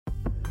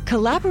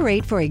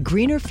Collaborate for a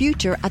greener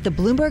future at the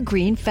Bloomberg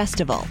Green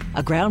Festival,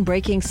 a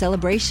groundbreaking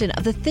celebration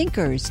of the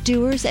thinkers,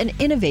 doers, and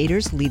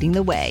innovators leading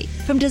the way.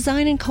 From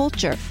design and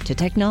culture to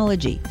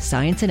technology,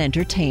 science, and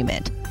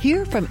entertainment.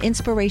 Hear from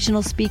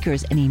inspirational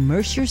speakers and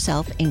immerse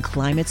yourself in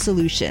climate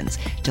solutions.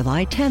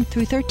 July 10th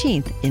through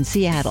 13th in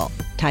Seattle.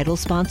 Title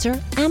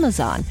sponsor,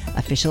 Amazon.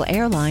 Official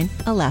airline,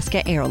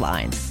 Alaska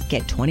Airlines.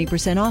 Get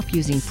 20% off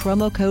using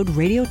promo code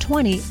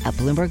radio20 at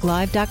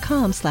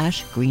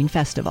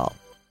bloomberglive.com/greenfestival.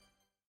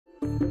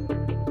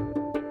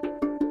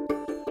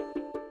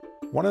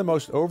 One of the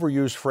most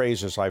overused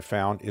phrases I've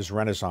found is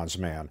Renaissance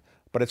man,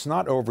 but it's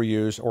not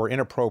overused or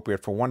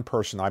inappropriate for one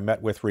person I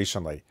met with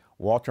recently,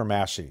 Walter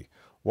Massey.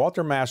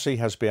 Walter Massey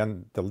has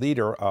been the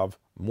leader of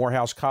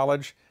Morehouse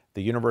College,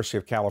 the University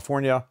of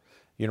California,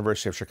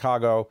 University of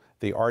Chicago,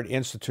 the Art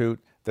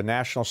Institute, the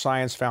National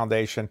Science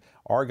Foundation,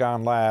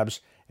 Argonne Labs,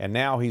 and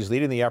now he's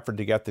leading the effort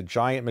to get the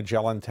Giant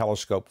Magellan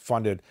Telescope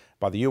funded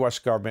by the U.S.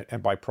 government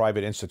and by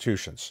private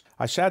institutions.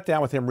 I sat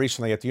down with him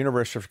recently at the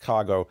University of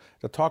Chicago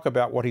to talk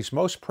about what he's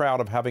most proud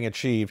of having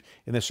achieved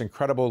in this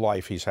incredible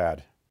life he's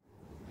had.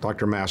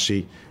 Dr.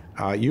 Massey,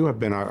 you have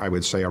been, I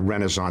would say, a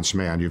Renaissance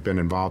man. You've been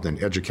involved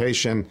in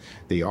education,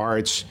 the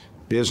arts,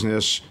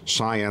 business,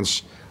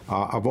 science.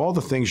 Of all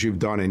the things you've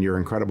done in your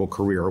incredible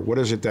career, what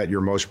is it that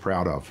you're most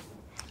proud of?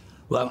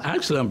 Well,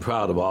 actually, I'm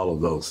proud of all of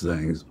those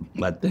things.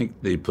 I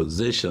think the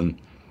position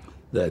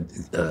that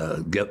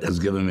has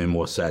given me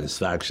more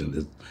satisfaction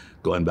is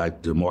going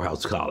back to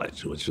Morehouse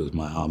College, which was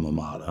my alma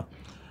mater,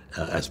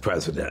 as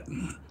president.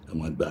 I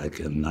went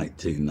back in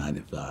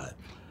 1995.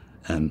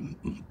 And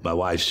my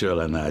wife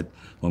Shirley and I,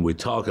 when we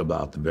talk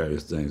about the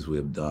various things we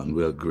have done,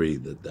 we agree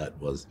that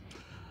that was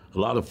a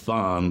lot of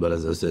fun, but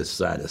as I said,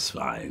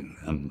 satisfying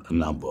in a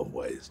number of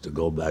ways. To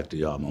go back to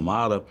your alma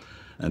mater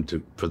and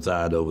to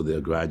preside over the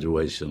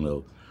graduation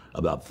of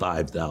about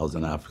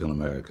 5,000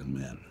 African-American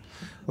men.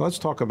 Well, let's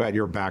talk about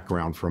your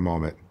background for a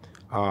moment.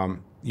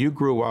 You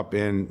grew up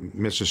in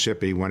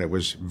Mississippi when it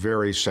was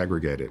very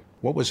segregated.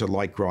 What was it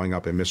like growing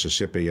up in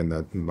Mississippi in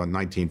the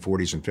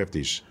 1940s and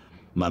 50s?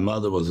 My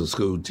mother was a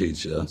school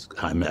teacher,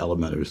 I'm an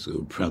elementary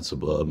school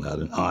principal. I had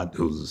an aunt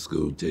who was a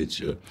school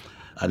teacher.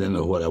 I didn't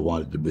know what I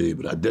wanted to be,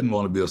 but I didn't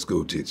want to be a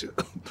school teacher.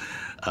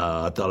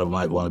 I thought I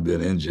might want to be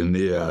an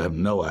engineer. I have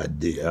no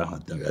idea. I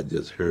think I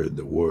just heard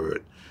the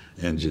word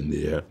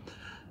engineer.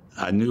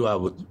 I knew I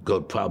would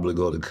probably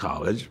go to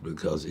college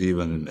because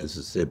even in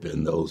Mississippi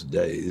in those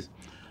days,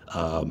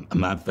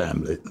 my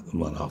family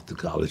went off to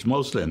college,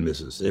 mostly in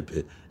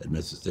Mississippi, at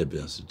Mississippi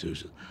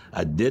institutions.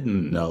 I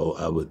didn't know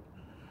I would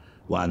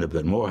wind up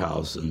at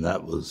Morehouse, and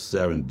that was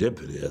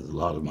serendipity, as a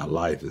lot of my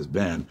life has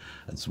been.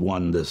 It's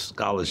won this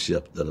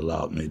scholarship that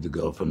allowed me to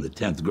go from the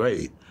 10th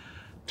grade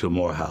to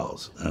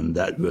Morehouse, and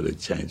that really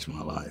changed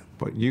my life.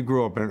 But you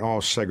grew up in an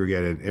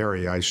all-segregated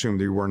area. I assume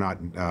that you were not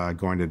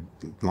going to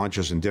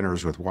lunches and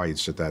dinners with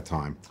whites at that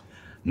time.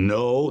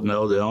 No,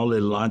 the only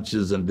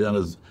lunches and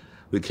dinners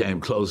we came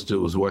close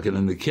to was working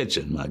in the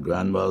kitchen. My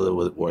grandmother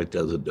worked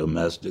as a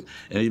domestic,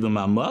 and even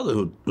my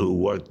mother, who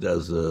worked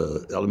as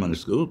an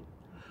elementary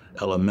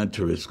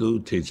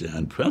school teacher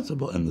and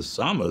principal in the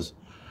summers,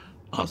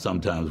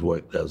 sometimes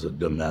worked as a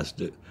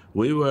domestic.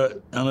 We were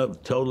in a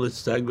totally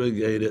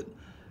segregated.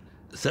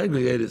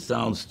 Segregated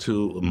sounds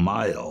too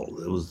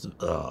mild. It was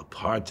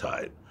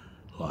apartheid.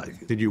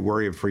 Did you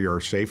worry for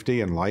your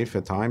safety and life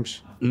at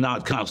times?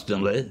 Not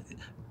constantly.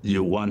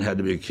 One had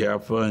to be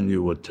careful, and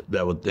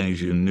there were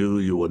things you knew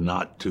you were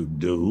not to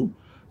do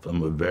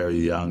from a very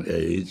young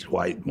age.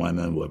 White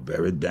women were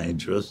very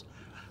dangerous.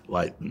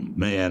 White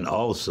men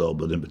also,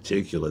 but in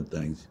particular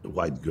things,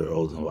 white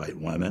girls and white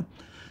women.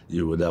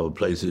 There were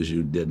places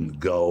you didn't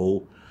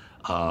go.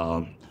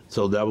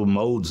 So there were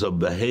modes of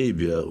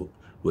behavior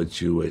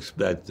which you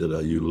expected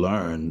or you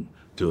learned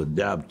to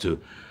adapt to.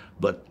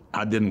 But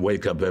I didn't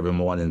wake up every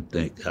morning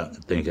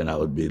thinking I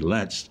would be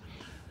lynched.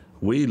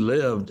 We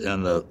lived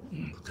in a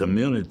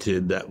community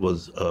that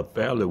was a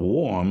fairly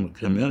warm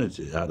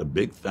community. I had a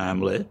big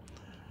family,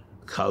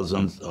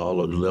 cousins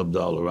lived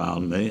all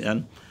around me.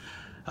 And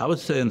I would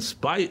say in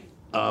spite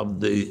of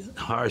the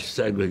harsh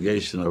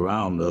segregation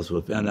around us,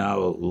 within our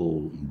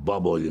little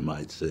bubble, you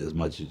might say, as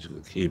much as you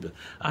could keep it,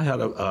 I had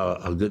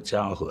a good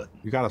childhood.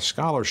 You got a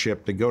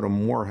scholarship to go to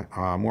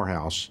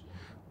Morehouse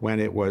when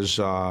it was,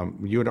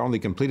 you had only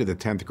completed the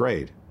 10th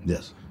grade.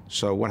 Yes.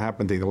 So what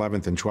happened to the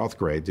 11th and 12th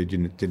grade?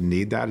 Didn't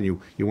need that? And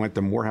you went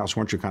to Morehouse,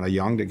 weren't you kind of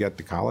young to get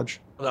to college?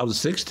 I was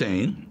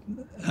 16,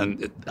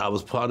 and I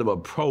was part of a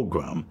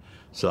program,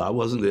 so I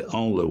wasn't the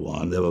only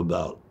one.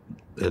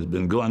 It had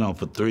been going on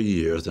for 3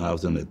 years, and I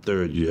was in the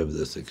third year of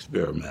this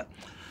experiment.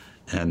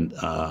 And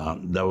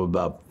there were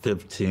about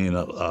 15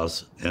 of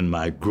us in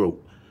my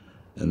group,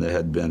 and there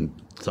had been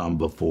some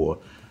before.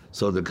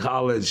 So the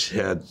college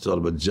had sort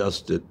of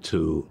adjusted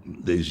to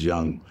these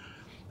young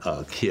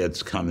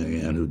kids coming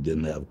in who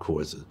didn't have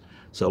courses.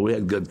 So we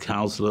had good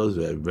counselors,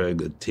 we had very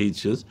good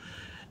teachers,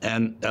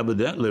 and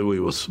evidently we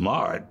were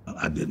smart.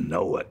 I didn't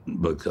know it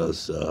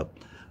because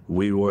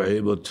we were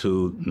able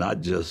to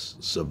not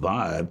just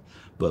survive,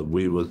 but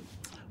we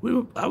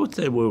I would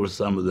say we were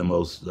some of the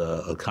most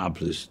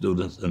accomplished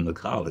students in the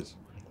college.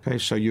 Okay,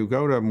 so you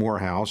go to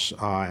Morehouse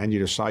and you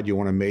decide you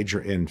want to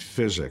major in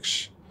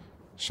physics.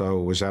 So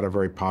was that a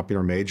very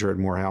popular major at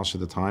Morehouse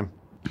at the time?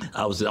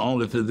 I was the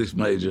only physics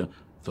major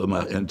for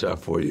my entire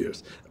 4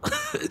 years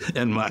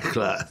in my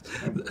class.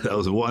 There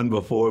was one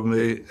before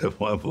me and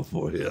one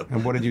before him.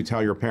 And what did you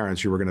tell your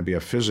parents you were going to be a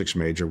physics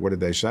major? What did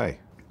they say?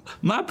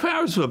 My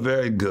parents were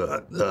very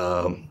good.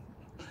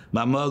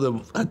 My mother,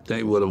 I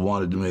think, would have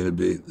wanted me to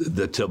be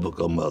the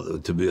typical mother,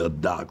 to be a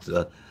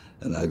doctor,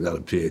 and I got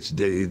a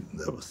PhD.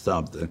 That was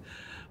something.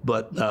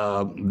 But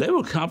they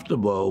were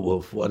comfortable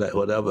with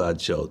whatever I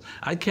chose.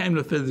 I came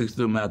to physics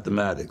through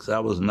mathematics. I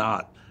was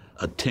not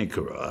a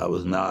tinkerer. I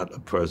was not a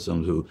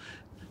person who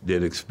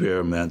did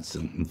experiments.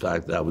 And in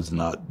fact, I was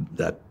not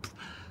that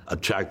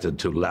attracted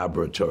to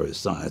laboratory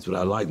science, but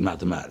I liked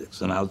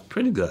mathematics, and I was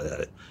pretty good at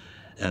it.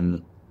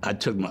 And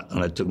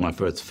when I took my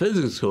first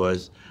physics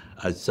course,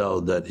 I saw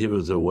that here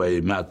was a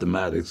way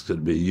mathematics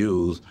could be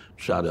used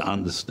to try to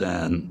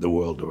understand the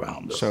world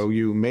around us. So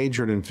you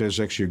majored in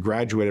physics, you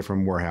graduated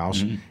from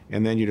Morehouse,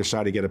 and then you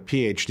decided to get a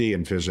PhD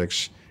in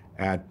physics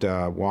at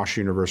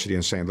Washington University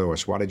in St.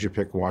 Louis. Why did you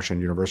pick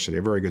Washington University?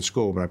 A very good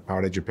school, but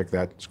how did you pick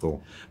that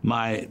school?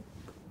 My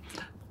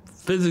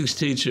physics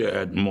teacher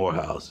at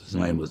Morehouse, his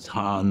name was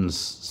Hans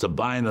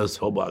Sabinus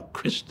Hobart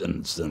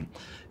Christensen.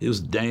 He was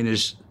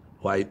Danish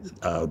white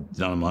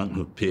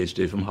gentleman, a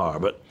PhD from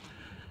Harvard.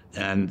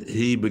 And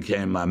he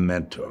became my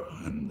mentor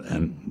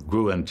and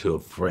grew into a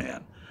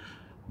friend.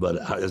 But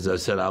as I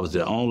said, I was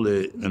the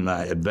only, in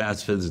my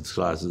advanced physics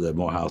classes at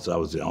Morehouse, I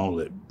was the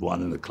only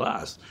one in the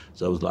class.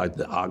 So it was like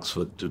the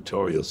Oxford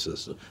tutorial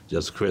system,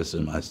 just Chris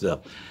and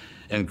myself.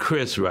 And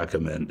Chris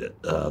recommended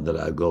that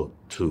I go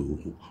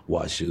to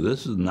WashU.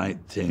 This is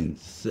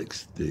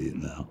 1960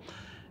 now,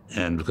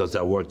 and because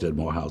I worked at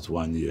Morehouse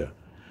 1 year.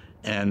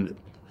 And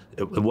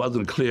it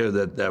wasn't clear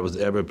that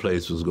every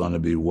place was going to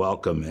be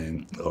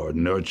welcoming or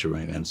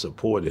nurturing and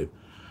supportive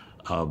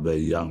of a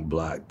young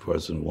black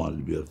person who wanted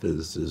to be a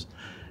physicist.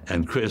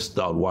 And Chris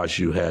thought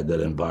WashU had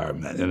that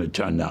environment, and it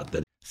turned out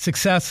that.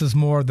 Success is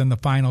more than the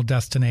final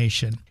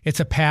destination. It's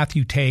a path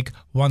you take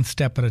one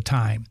step at a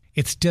time.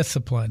 It's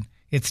discipline,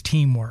 it's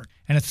teamwork,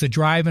 and it's the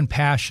drive and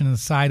passion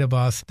inside of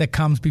us that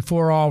comes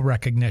before all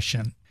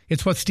recognition.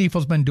 It's what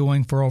Stifel's been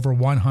doing for over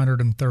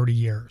 130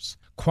 years.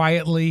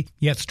 Quietly,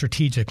 yet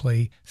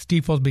strategically,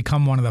 Stifel's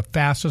become one of the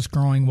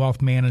fastest-growing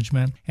wealth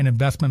management and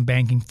investment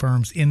banking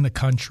firms in the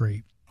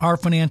country. Our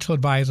financial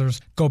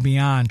advisors go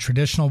beyond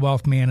traditional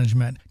wealth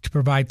management to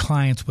provide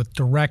clients with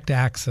direct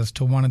access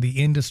to one of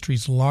the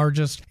industry's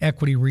largest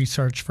equity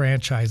research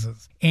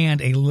franchises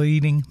and a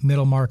leading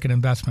middle-market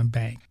investment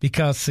bank,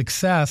 because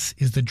success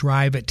is the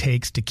drive it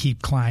takes to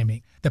keep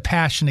climbing, the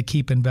passion to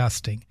keep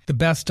investing, the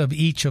best of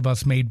each of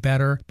us made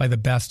better by the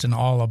best in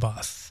all of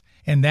us.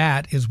 And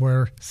that is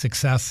where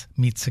success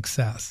meets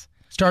success.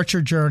 Start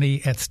your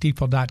journey at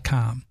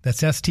stifel.com.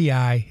 That's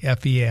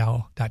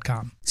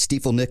STIFEL.com.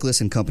 Stifel Nicholas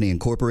and Company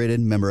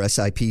Incorporated, member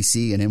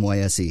SIPC and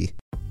NYSE.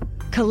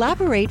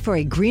 Collaborate for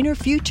a greener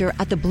future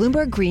at the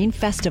Bloomberg Green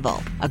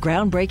Festival, a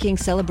groundbreaking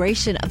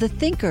celebration of the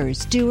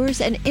thinkers,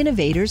 doers, and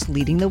innovators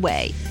leading the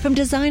way. From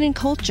design and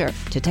culture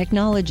to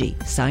technology,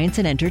 science,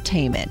 and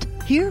entertainment.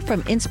 Hear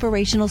from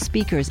inspirational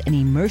speakers and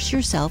immerse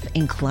yourself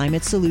in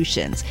climate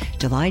solutions.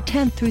 July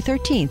 10th through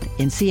 13th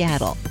in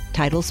Seattle.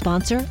 Title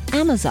sponsor,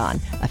 Amazon.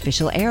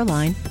 Official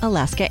airline,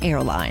 Alaska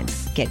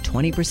Airlines. Get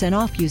 20%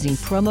 off using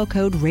promo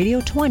code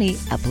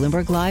radio20 at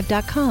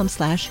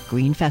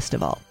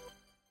bloomberglive.com/greenfestival.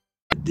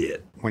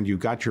 Did. When you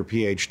got your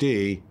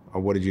PhD,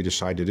 what did you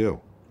decide to do?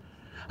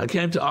 I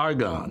came to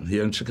Argonne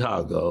here in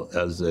Chicago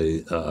as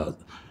a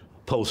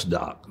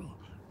postdoc,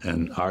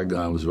 and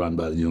Argonne was run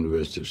by the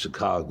University of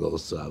Chicago,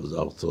 so I was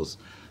also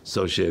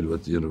associated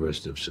with the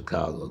University of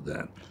Chicago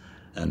then.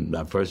 And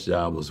my first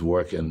job was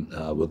working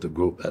with a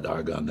group at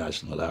Argonne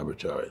National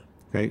Laboratory.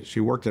 Okay, so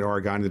you worked at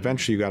Argonne.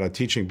 Eventually you got a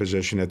teaching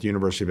position at the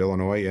University of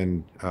Illinois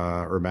in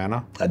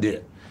Urbana? I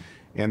did.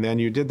 And then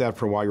you did that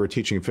for a while. You were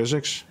teaching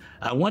physics?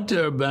 I went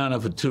to Urbana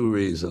for two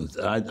reasons.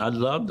 I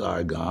loved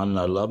Argonne, and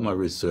I loved my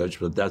research,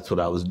 but that's what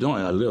I was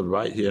doing. I lived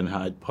right here in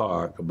Hyde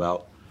Park,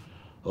 about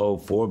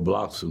 4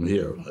 blocks from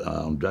here,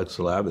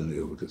 Drexel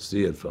Avenue. We could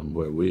see it from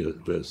where we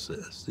were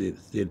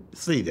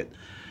seated.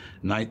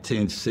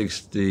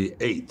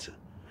 1968,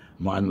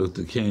 Martin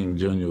Luther King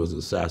Jr. was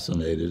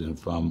assassinated, and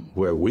from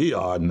where we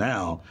are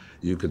now,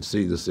 you could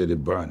see the city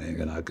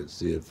burning, and I could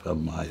see it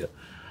from my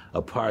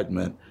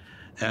apartment.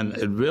 And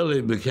it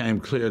really became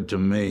clear to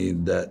me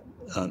that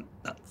I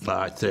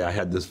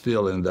had this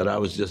feeling that I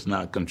was just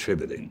not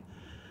contributing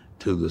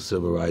to the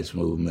civil rights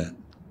movement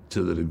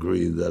to the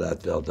degree that I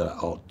felt that I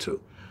ought to.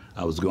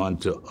 I was going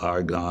to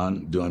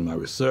Argonne, doing my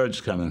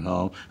research, coming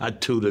home. I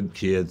tutored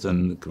kids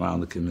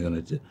around the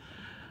community.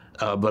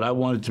 But I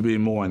wanted to be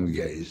more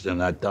engaged,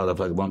 and I thought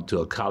if I went to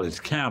a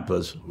college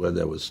campus where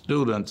there were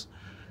students,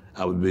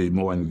 I would be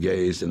more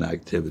engaged in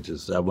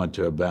activities. So I went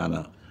to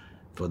Urbana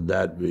for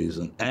that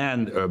reason.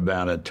 And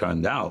Urbana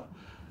turned out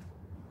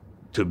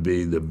to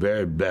be the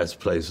very best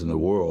place in the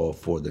world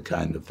for the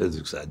kind of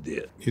physics I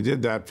did. You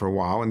did that for a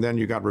while, and then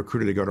you got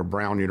recruited to go to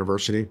Brown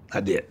University.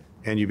 I did.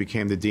 And you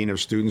became the dean of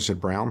students at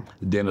Brown?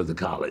 The dean of the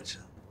college.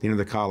 Dean of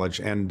the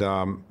college. And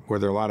were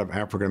there a lot of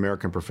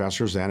African-American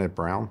professors then at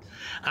Brown?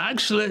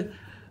 Actually,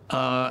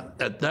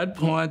 at that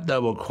point,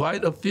 there were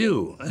quite a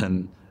few.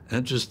 And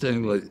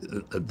interestingly,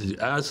 you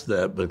asked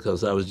that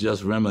because I was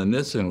just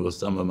reminiscing with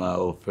some of my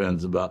old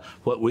friends about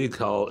what we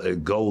call a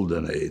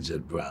golden age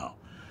at Brown.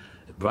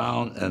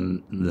 Brown,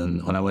 and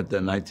then when I went there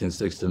in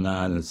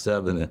 1969 and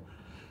 70,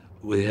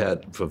 we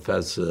had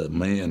Professor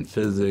me in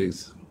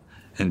physics,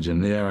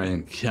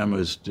 engineering,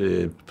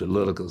 chemistry,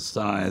 political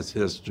science,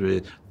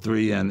 history,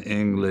 3 in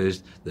English.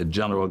 The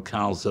general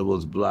counsel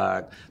was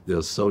black. The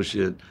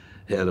associate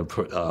head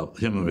of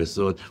human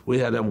resource. We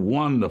had a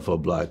wonderful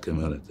black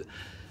community.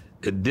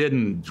 It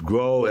didn't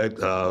grow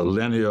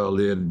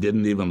linearly. It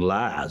didn't even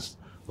last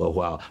for a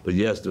while. But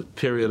yes, the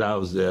period I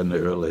was there in the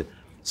early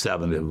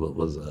 70s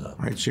was a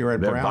very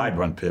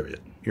vibrant period.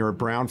 You were at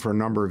Brown for a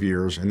number of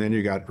years, and then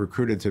you got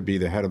recruited to be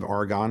the head of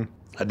Argonne.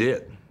 I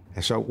did.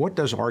 And so what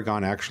does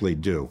Argonne actually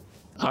do?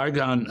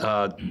 Argonne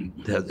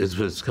is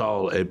what's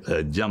called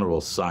a general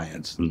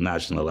science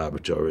national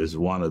laboratory. It's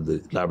one of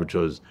the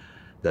laboratories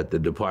that the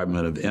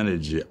Department of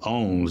Energy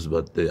owns,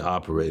 but they're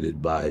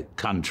operated by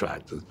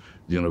contractors.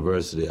 The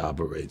university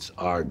operates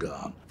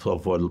Argonne. So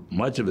for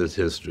much of its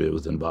history, it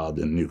was involved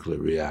in nuclear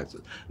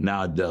reactors.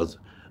 Now it does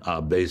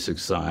basic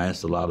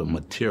science, a lot of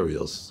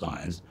materials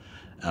science,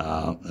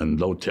 and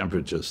low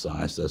temperature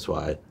science. That's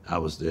why I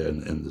was there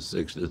in the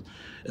 60s.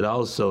 It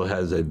also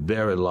has a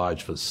very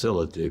large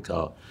facility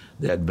called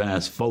the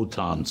Advanced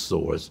Photon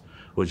Source,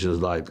 which is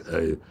like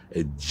a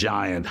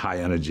giant high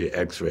energy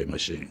X-ray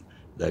machine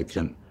that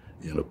can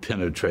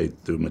penetrate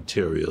through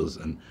materials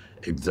and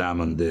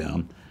examine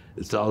them.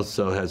 It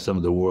also has some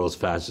of the world's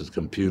fastest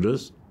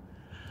computers.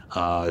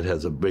 It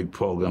has a big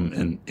program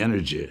in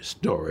energy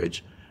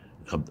storage,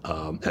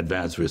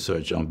 advanced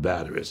research on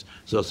batteries.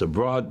 So it's a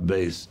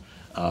broad-based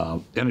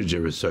energy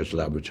research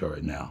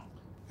laboratory now.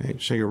 Okay,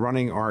 so you're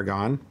running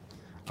Argonne.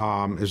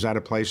 Is that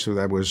a place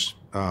that was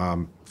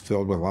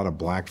filled with a lot of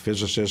black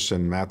physicists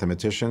and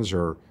mathematicians,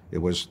 or it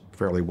was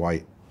fairly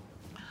white?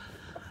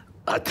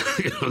 I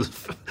think it was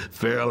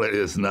fairly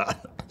is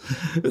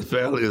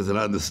an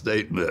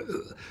understatement.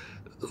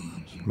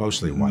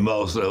 Mostly white.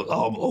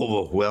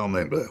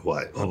 Overwhelmingly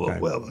white. Okay.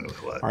 Overwhelmingly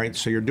white. All right,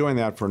 so you're doing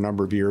that for a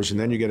number of years, and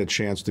then you get a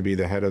chance to be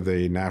the head of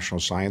the National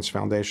Science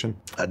Foundation.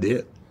 I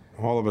did.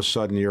 All of a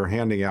sudden, you're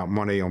handing out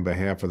money on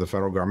behalf of the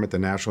federal government, the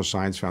National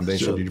Science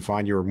Foundation. Sure. Did you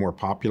find you were more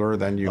popular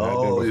than you had been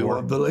before? Oh, you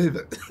won't believe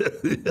it.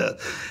 Yeah.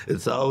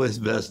 It's always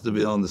best to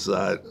be on the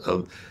side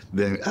of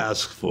being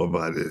asked for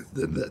money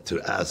than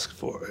to ask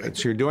for it.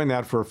 So you're doing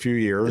that for a few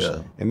years,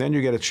 Yeah. and then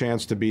you get a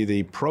chance to be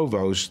the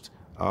provost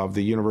of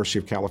the University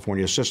of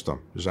California system.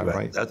 Is that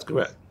right? That's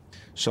correct.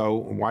 So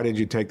why did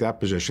you take that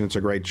position? It's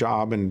a great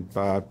job, and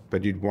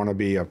but you'd want to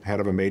be a head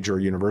of a major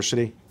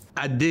university?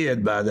 I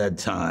did by that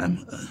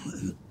time.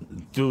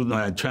 Through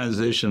my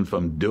transition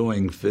from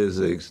doing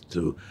physics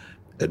to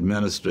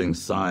administering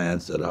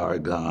science at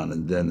Argonne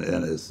and then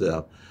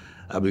NSF,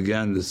 I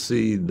began to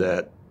see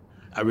that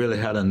I really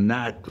had a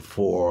knack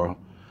for,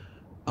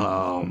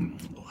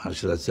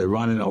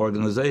 running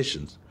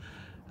organizations.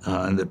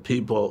 And that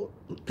people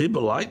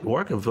liked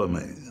working for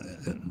me.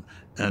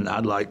 And I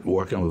liked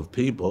working with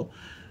people.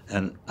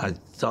 And I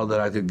saw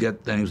that I could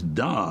get things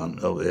done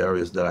of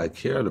areas that I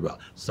cared about: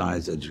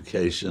 science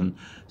education,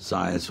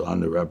 science for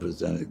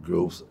underrepresented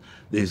groups,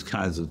 these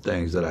kinds of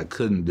things that I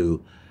couldn't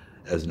do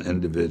as an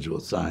individual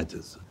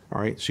scientist. All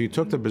right, so you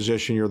took the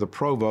position, you're the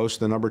provost,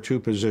 the number 2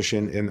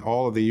 position in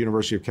all of the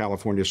University of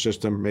California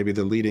system, maybe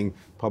the leading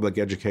public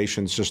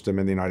education system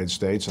in the United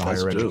States,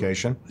 higher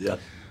education. Yeah.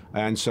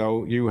 And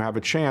so you have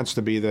a chance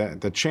to be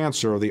the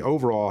chancellor or the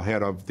overall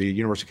head of the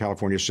University of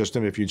California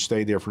system if you'd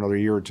stayed there for another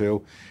year or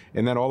two.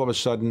 And then all of a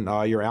sudden,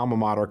 your alma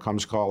mater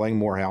comes calling,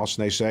 Morehouse,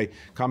 and they say,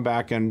 come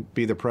back and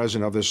be the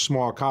president of this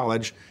small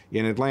college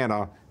in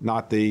Atlanta,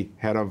 not the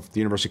head of the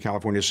University of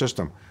California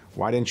system.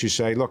 Why didn't you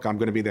say, look, I'm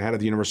going to be the head of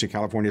the University of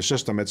California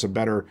system. It's a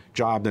better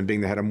job than being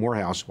the head of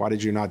Morehouse. Why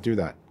did you not do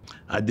that?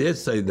 I did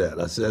say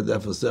that. I said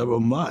that for several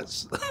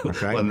months.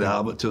 Okay.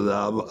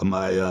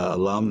 My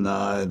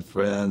alumni and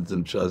friends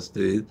and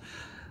trustees.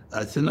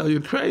 I said, no,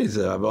 you're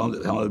crazy. I've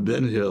only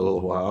been here a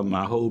little while.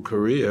 My whole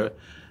career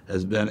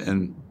has been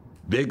in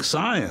big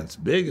science,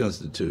 big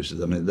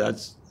institutions. I mean,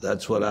 that's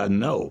what I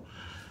know.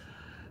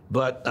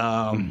 But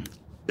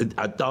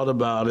I thought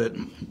about it.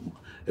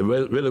 It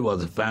really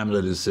was a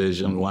family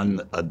decision.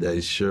 One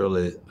day,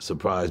 Shirley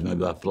surprised me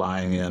by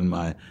flying in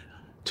my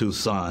 2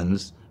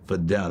 sons for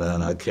dinner,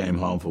 and I came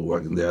home from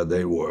work, and there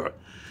they were.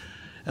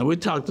 And we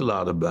talked a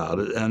lot about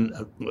it and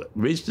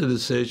reached the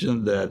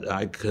decision that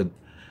I could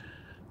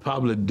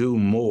probably do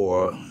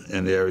more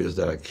in areas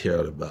that I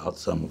cared about,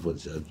 some of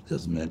which I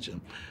just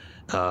mentioned,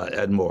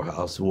 at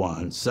Morehouse,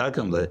 one.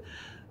 Secondly,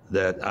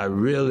 that I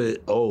really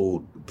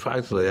owed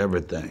practically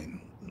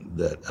everything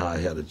that I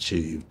had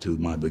achieved to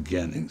my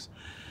beginnings.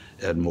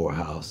 at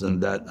Morehouse,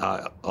 and that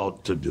I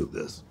ought to do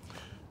this.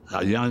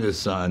 Our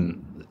youngest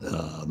son,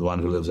 the one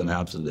who lives in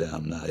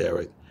Amsterdam now,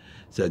 Eric,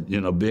 said,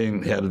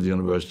 being head of the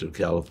University of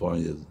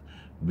California would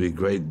be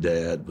great,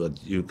 Dad,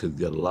 but you could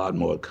get a lot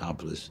more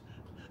accomplished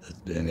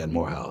being at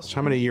Morehouse.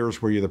 How many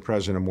years were you the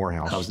president of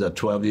Morehouse? I was there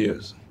 12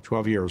 years.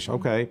 12 years,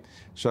 okay.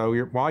 So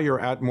while you're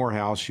at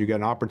Morehouse, you get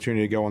an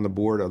opportunity to go on the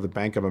board of the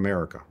Bank of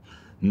America.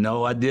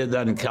 No, I did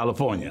that in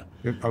California.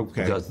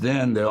 Okay. Because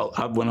then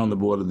I went on the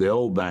board of the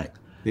old bank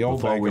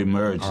before we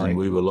merged, and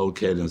we were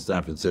located in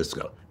San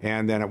Francisco.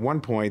 And then at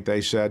one point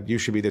they said you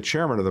should be the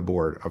chairman of the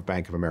board of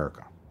Bank of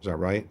America. Is that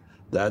right?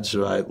 That's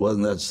right.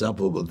 Wasn't that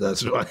simple, but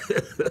that's right.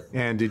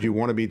 And did you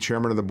want to be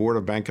chairman of the board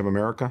of Bank of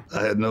America?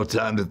 I had no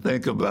time to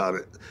think about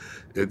it.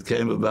 It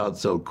came about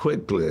so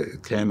quickly.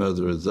 It came as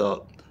a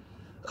result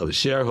of a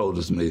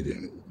shareholders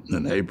meeting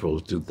in April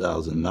of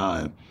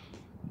 2009,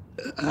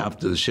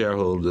 after the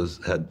shareholders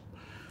had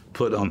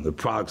put on the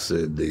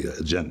proxy, the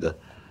agenda,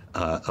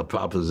 a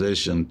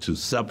proposition to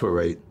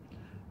separate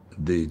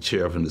the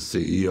chair from the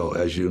CEO.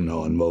 As you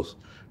know, in most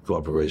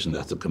corporations,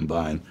 that's a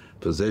combined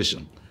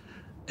position.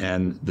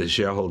 And the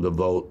shareholder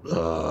vote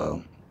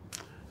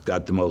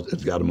got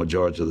a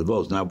majority of the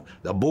votes. Now,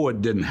 the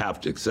board didn't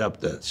have to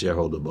accept that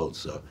shareholder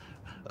vote's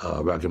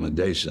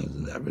recommendations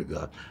in that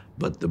regard,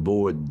 but the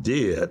board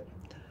did.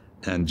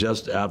 And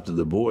just after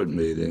the board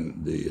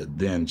meeting, the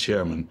then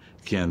chairman,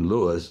 Ken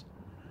Lewis,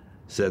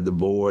 said the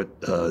board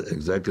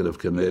executive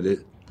committee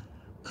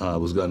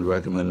was going to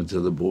recommend it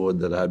to the board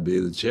that I be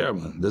the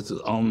chairman. This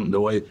is on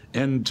the way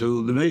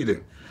into the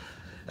meeting.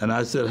 And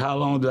I said, how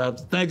long do I have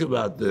to think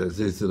about this?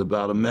 He said,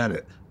 about a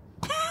minute.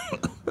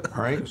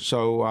 All right.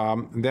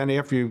 So then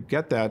after you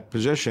get that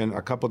position,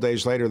 a couple of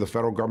days later, the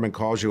federal government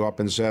calls you up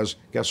and says,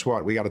 guess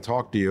what? We got to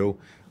talk to you.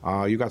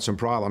 You got some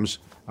problems.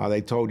 They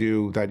told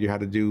you that you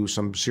had to do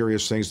some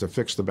serious things to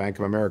fix the Bank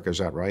of America. Is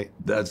that right?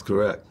 That's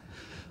correct.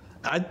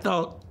 I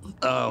thought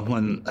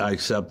when I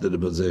accepted the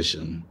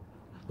position,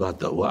 I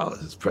thought, wow,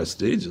 it's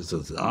prestigious,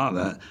 it's an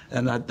honor.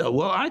 And I thought,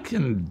 well, I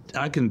can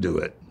do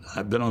it.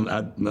 I've been on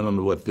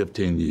the board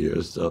 15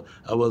 years, so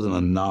I wasn't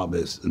a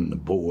novice in the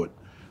board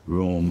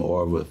room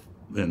or with,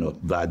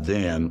 by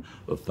then,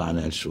 a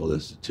financial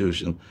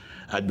institution.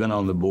 I'd been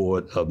on the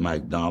board of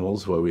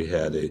McDonald's, where we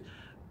had a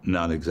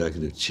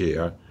non-executive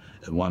chair.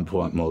 At one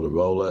point,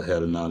 Motorola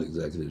had a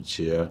non-executive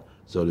chair,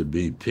 so did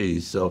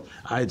BP. So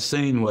I had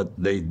seen what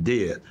they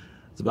did.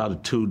 It's about a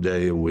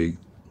 2-day-a-week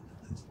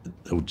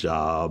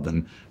job,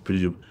 and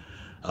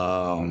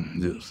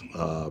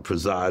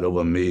preside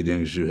over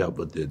meetings, you help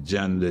with the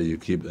agenda, you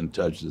keep in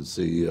touch with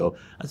the CEO.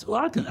 I said,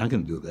 well, I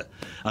can do that.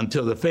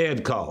 Until the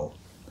Fed called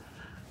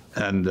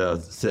and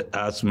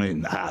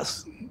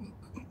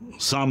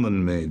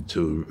summoned me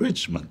to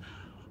Richmond,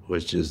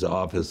 which is the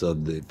office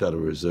of the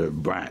Federal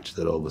Reserve branch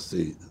that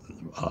oversees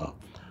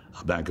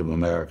Bank of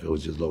America,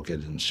 which is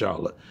located in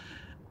Charlotte,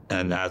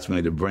 and asked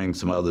me to bring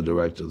some other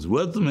directors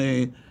with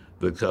me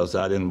because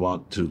I didn't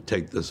want to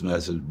take this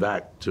message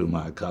back to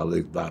my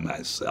colleagues by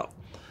myself.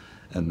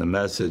 And the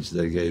message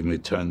they gave me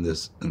turned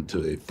this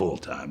into a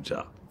full-time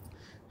job.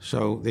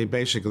 So they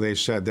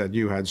said that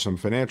you had some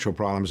financial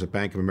problems at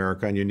Bank of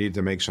America and you need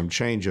to make some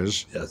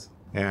changes. Yes.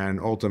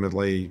 And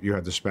ultimately, you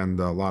had to spend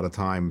a lot of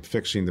time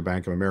fixing the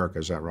Bank of America.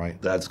 Is that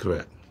right? That's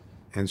correct.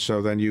 And so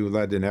then you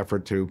led an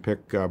effort to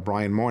pick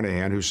Brian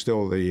Moynihan, who's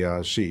still the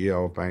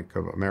CEO of Bank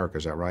of America.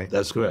 Is that right?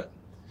 That's correct.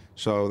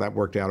 So that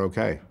worked out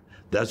okay.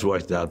 That's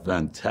worked out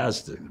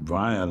fantastic.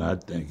 Brian, I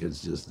think,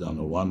 has just done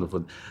a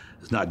wonderful,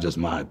 it's not just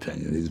my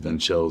opinion. He's been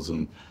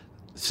chosen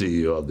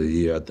CEO of the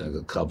Year, I think,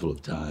 a couple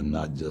of times,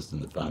 not just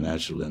in the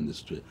financial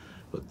industry,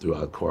 but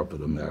throughout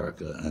corporate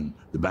America, and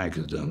the bank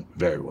has done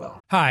very well.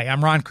 Hi,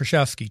 I'm Ron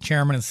Kraszewski,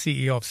 Chairman and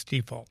CEO of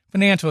Stifel.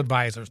 Financial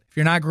advisors, if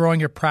you're not growing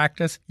your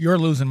practice, you're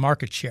losing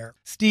market share.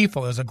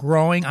 Stifel is a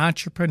growing,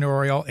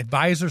 entrepreneurial,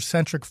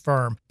 advisor-centric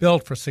firm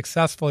built for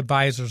successful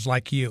advisors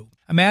like you.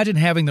 Imagine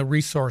having the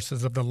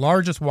resources of the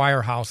largest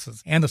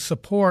wirehouses and the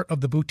support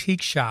of the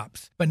boutique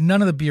shops, but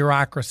none of the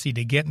bureaucracy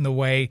to get in the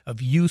way of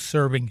you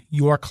serving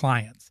your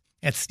clients.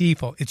 At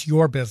Stifel, it's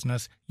your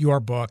business, your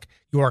book,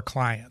 your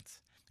clients.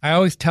 I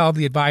always tell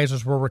the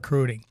advisors we're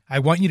recruiting, I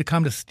want you to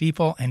come to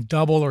Stifel and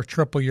double or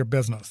triple your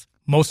business.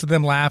 Most of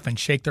them laugh and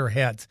shake their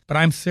heads, but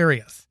I'm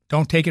serious.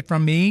 Don't take it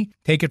from me.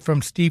 Take it from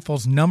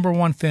Stifel's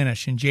 #1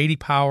 finish in J.D.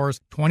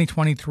 Power's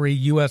 2023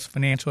 U.S.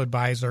 Financial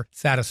Advisor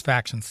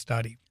Satisfaction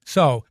Study.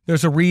 So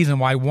there's a reason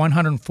why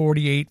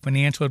 148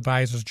 financial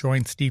advisors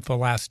joined Stifel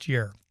last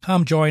year.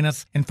 Come join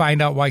us and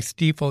find out why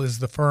Stifel is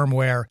the firm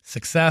where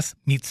success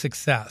meets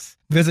success.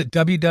 Visit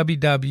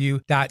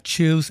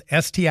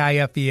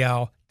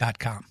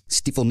www.choosestifel.com.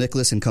 Stifel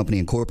Nicholas and Company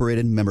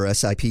Incorporated, member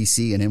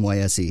SIPC and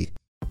NYSE.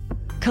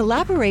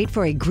 Collaborate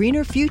for a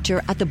greener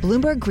future at the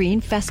Bloomberg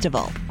Green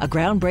Festival, a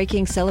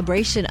groundbreaking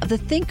celebration of the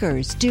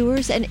thinkers,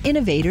 doers, and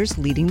innovators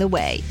leading the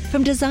way.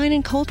 From design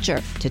and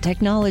culture to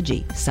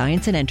technology,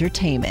 science, and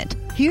entertainment.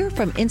 Hear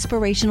from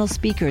inspirational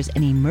speakers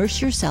and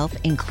immerse yourself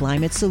in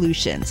climate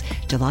solutions.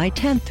 July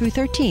 10th through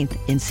 13th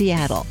in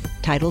Seattle.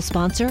 Title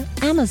sponsor,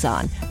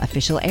 Amazon.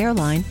 Official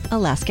airline,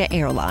 Alaska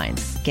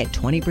Airlines. Get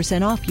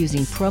 20% off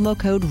using promo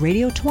code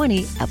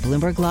radio20 at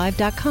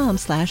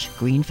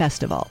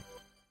bloomberglive.com/greenfestival.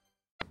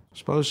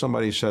 Suppose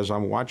somebody says,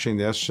 I'm watching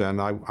this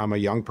and I'm a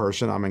young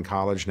person, I'm in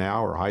college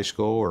now or high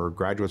school or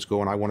graduate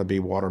school, and I want to be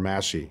Walter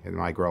Massey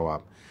when I grow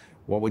up.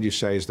 What would you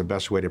say is the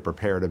best way to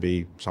prepare to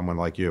be someone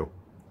like you?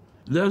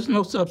 There's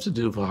no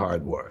substitute for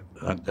hard work.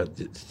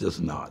 It's just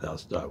not. I'll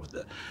start with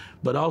that.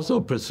 But also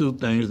pursue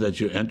things that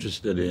you're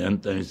interested in,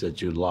 things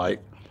that you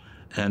like,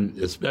 and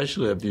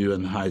especially if you're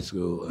in high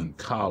school and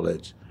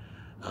college,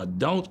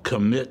 don't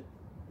commit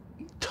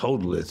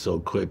totally so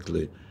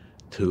quickly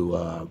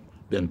to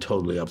been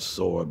totally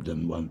absorbed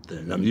in one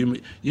thing. I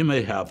mean, you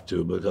may have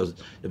to, because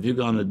if you're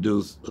going to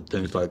do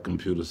things like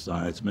computer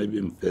science, maybe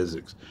even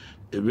physics,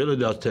 it really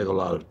does take a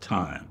lot of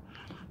time.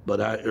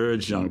 But I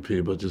urge young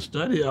people to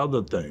study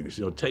other things.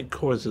 Take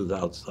courses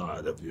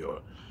outside of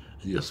your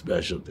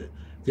specialty.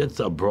 Get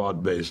some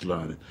broad-based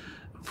learning.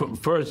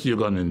 First, you're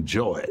going to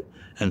enjoy it.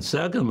 And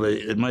secondly,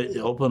 it might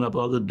open up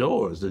other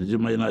doors that you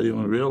may not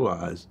even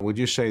realize. Would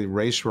you say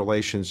race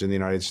relations in the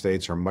United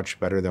States are much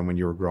better than when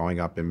you were growing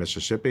up in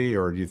Mississippi,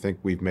 or do you think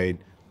we've made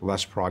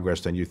less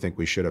progress than you think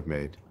we should have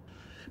made?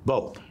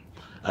 Both.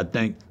 I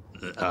think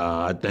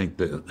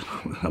that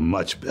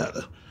much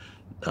better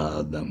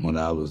than when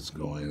I was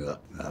growing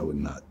up. I would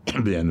not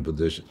be in a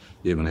position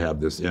to even have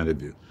this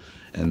interview.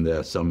 And there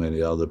are so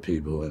many other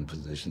people in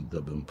positions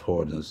of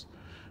importance.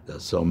 There are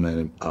so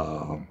many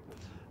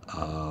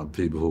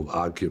people who've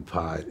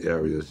occupied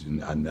areas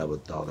I never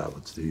thought I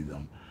would see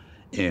them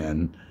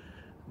in.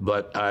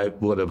 But I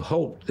would have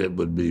hoped it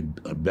would be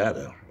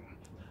better.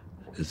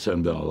 It's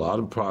certainly been a lot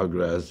of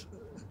progress,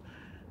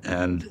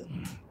 and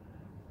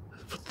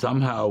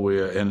somehow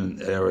we're in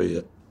an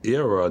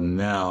era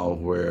now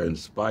where, in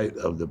spite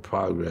of the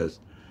progress,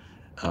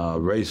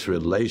 race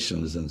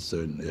relations in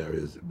certain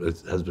areas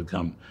has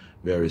become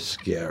very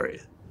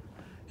scary.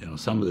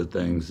 Some of the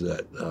things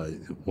that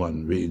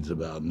one reads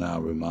about now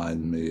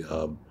remind me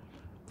of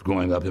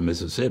growing up in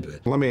Mississippi.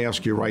 Let me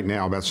ask you right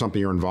now about something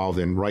you're involved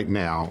in right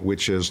now,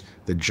 which is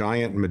the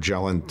Giant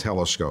Magellan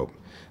Telescope.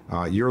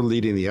 You're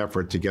leading the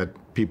effort to get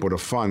people to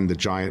fund the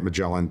Giant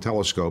Magellan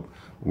Telescope.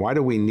 Why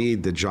do we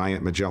need the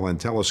Giant Magellan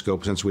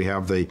Telescope since we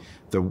have the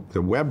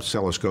Webb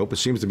telescope? It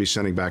seems to be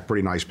sending back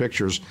pretty nice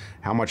pictures.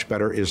 How much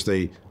better is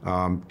the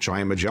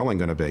Giant Magellan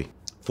going to be?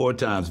 4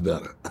 times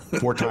better.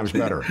 4 times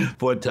better.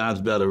 4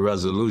 times better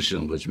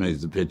resolution, which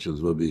means the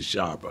pictures will be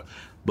sharper.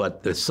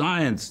 But the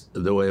science,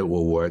 the way it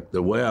will work,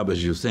 the Webb,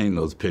 as you've seen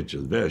those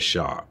pictures, very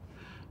sharp.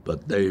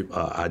 But they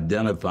are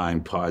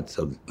identifying parts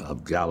of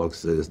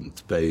galaxies and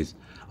space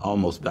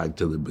almost back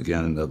to the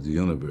beginning of the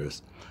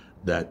universe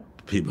that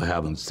people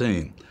haven't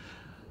seen.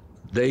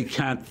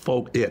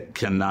 It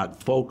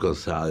cannot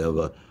focus,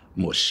 however,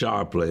 more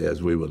sharply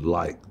as we would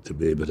like to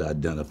be able to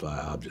identify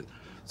objects.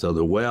 So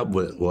the Webb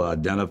will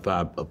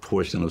identify a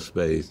portion of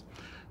space.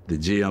 The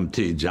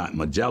GMT, Giant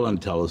Magellan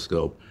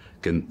Telescope,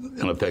 can,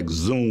 in effect,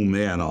 zoom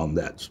in on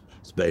that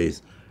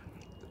space,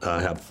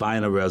 have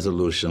finer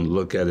resolution,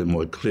 look at it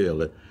more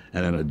clearly.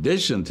 And in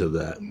addition to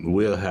that,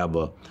 we'll have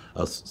a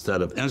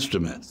set of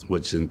instruments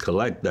which can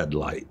collect that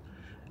light,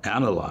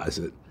 analyze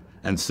it,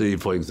 and see,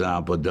 for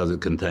example, does it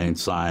contain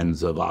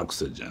signs of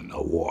oxygen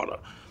or water.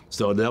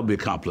 So they'll be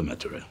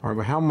complementary. All right,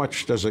 but how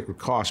much does it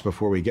cost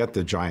before we get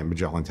the Giant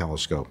Magellan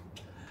Telescope?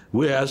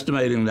 We're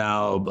estimating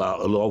now about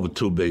a little over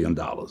 $2 billion.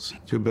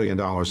 $2 billion.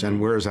 And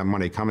where is that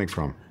money coming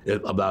from?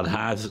 About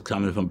half is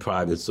coming from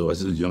private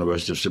sources. The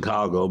University of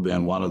Chicago,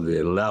 being one of the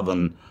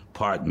 11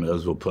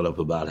 partners, will put up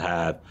about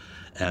half.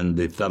 And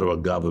the federal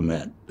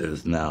government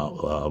is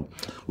now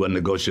we're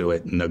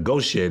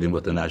negotiating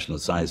with the National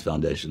Science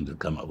Foundation to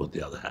come up with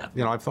the other half.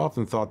 I've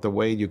often thought the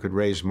way you could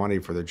raise money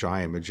for the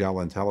Giant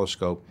Magellan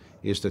Telescope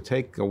is to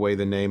take away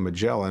the name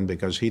Magellan,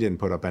 because he didn't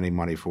put up any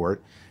money for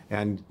it,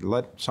 and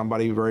let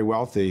somebody very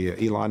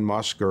wealthy, Elon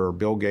Musk or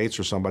Bill Gates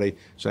or somebody,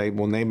 say,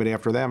 we'll name it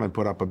after them and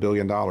put up $1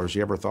 billion.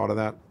 You ever thought of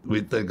that?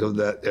 We think of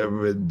that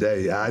every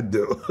day. I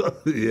do.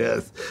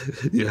 Yes.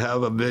 You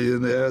have a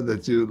millionaire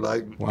that you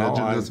like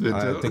introduce me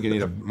to? I think you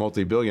need a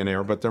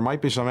multi-billionaire, but there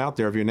might be some out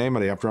there. If you name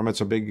it after them,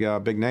 it's a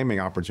big naming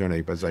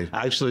opportunity. But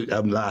Actually,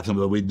 I'm laughing,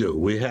 but we do.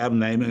 We have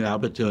naming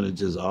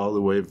opportunities all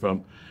the way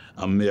from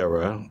a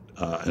mirror,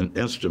 an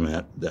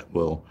instrument that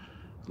will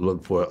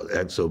look for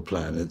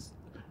exoplanets,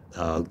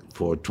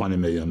 for $10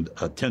 million.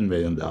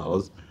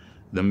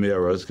 The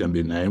mirrors can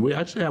be named. We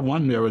actually have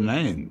one mirror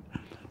named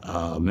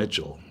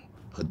Mitchell,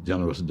 a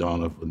generous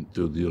donor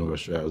to the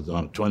University of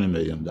Arizona, $20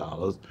 million.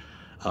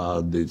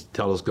 The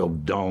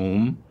telescope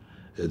dome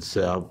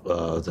itself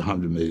is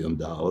 $100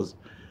 million.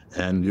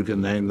 And you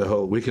can name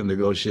we can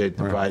negotiate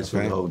the price for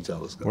the whole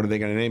telescope. What are they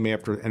going to name me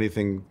after?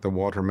 Anything, the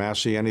Walter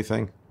Massey,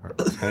 anything? Or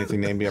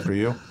anything named after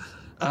you?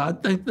 I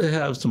think they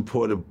have some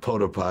porta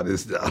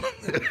potties down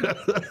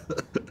there.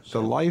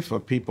 The life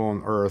of people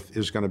on Earth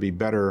is going to be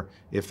better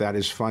if that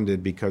is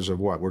funded because of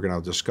what? We're going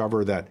to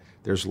discover that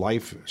there's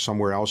life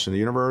somewhere else in the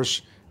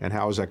universe, and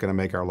how is that going to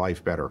make our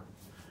life better?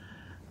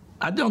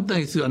 I don't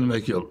think it's going to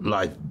make your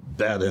life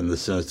better in the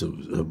sense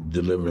of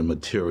delivering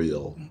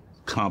material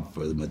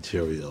comfort,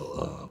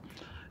 material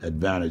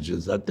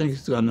advantages. I think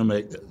it's going to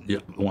make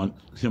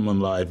human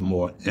life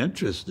more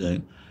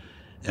interesting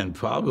and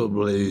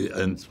probably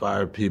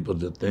inspire people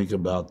to think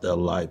about their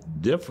life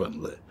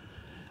differently.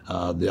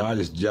 The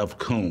artist Jeff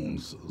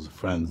Koons, who's a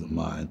friend of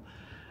mine,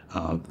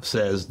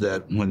 says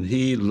that when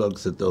he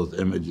looks at those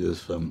images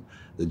from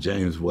the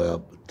James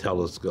Webb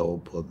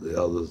telescope or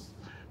the others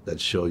that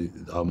show you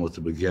almost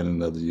the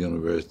beginning of the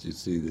universe, you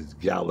see these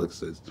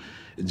galaxies,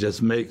 it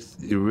just makes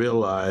you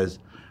realize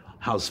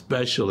how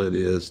special it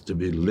is to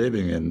be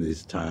living in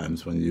these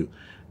times when you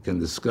can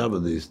discover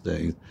these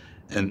things,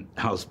 and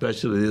how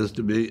special it is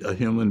to be a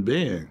human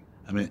being.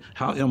 I mean,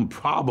 how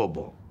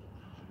improbable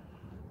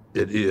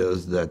it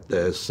is that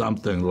there's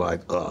something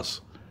like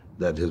us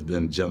that has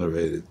been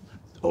generated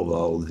over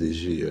all of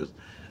these years,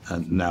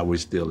 and now we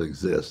still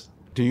exist.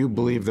 Do you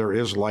believe there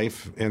is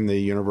life in the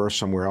universe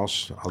somewhere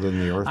else other than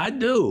the Earth? I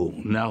do.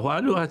 Now, why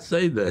do I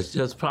say that? It's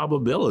just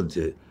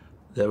probability.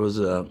 There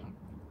was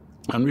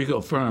Enrico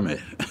Fermi,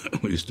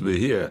 who used to be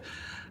here,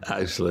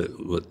 actually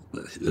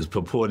is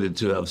purported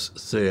to have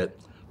said,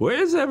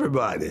 "Where's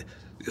everybody?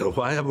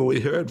 Why haven't we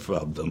heard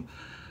from them?"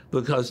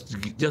 Because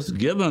just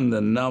given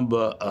the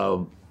number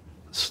of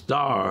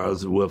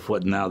stars with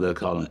what now they're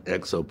calling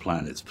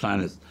exoplanets,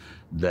 planets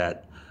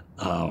that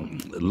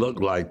look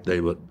like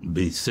they would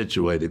be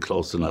situated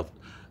close enough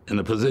in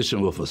a position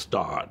with a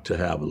star to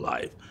have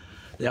life.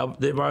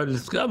 They've already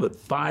discovered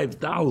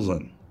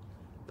 5,000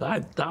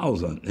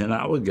 in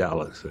our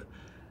galaxy.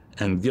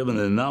 And given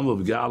the number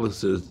of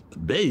galaxies,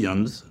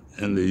 billions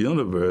in the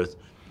universe,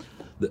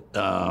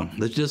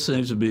 there just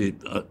seems to be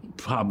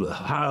probably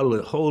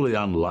wholly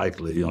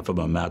unlikely, from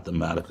a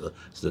mathematical,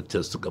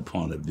 statistical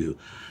point of view,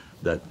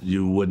 that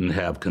you wouldn't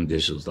have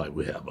conditions like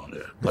we have on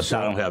there. But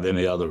I don't have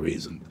any other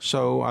reason.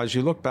 So as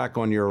you look back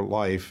on your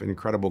life,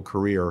 incredible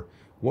career,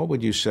 what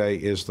would you say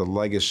is the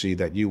legacy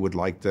that you would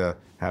like to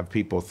have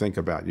people think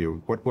about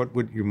you? What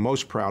would you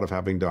most proud of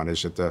having done?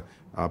 Is it the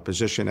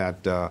position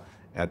at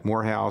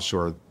Morehouse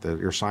or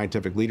your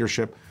scientific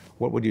leadership?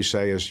 What would you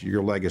say is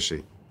your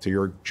legacy to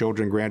your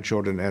children,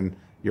 grandchildren, and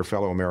your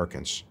fellow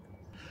Americans?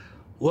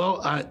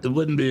 Well, it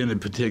wouldn't be any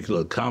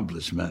particular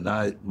accomplishment.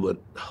 I would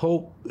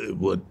hope it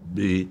would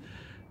be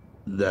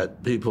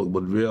that people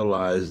would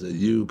realize that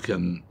you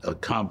can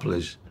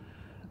accomplish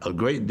a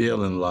great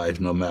deal in life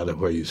no matter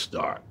where you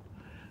start.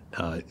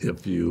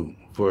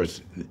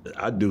 First,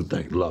 I do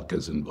think luck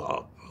is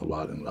involved, a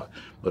lot in luck.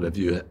 But if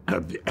you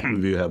have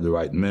the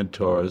right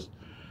mentors,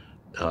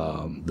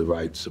 the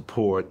right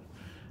support,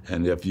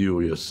 and if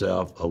you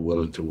yourself are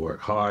willing to work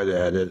hard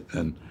at it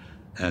and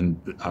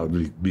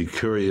be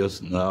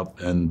curious enough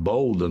and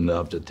bold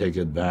enough to take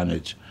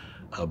advantage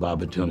of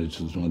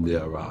opportunities when they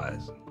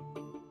arise.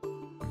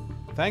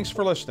 Thanks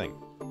for listening.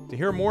 To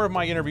hear more of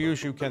my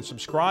interviews, you can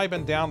subscribe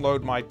and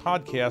download my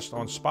podcast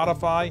on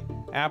Spotify,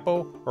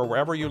 Apple, or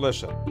wherever you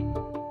listen.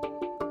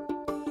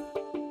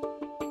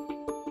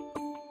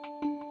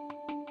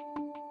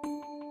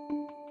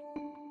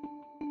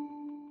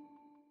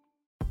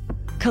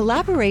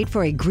 Collaborate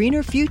for a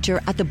greener future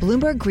at the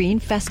Bloomberg Green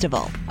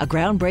Festival, a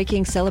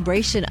groundbreaking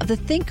celebration of the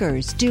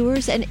thinkers,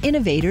 doers, and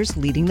innovators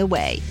leading the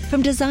way.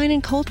 From design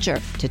and culture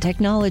to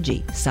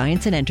technology,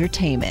 science, and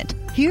entertainment.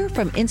 Hear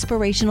from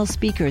inspirational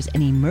speakers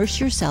and immerse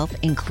yourself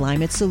in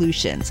climate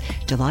solutions.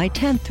 July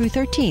 10th through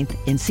 13th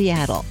in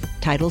Seattle.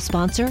 Title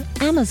sponsor,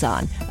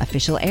 Amazon.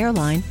 Official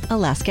airline,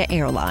 Alaska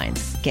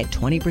Airlines. Get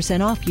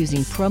 20% off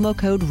using promo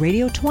code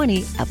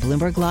RADIO20 at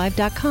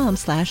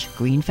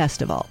BloombergLive.com/Green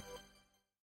Festival.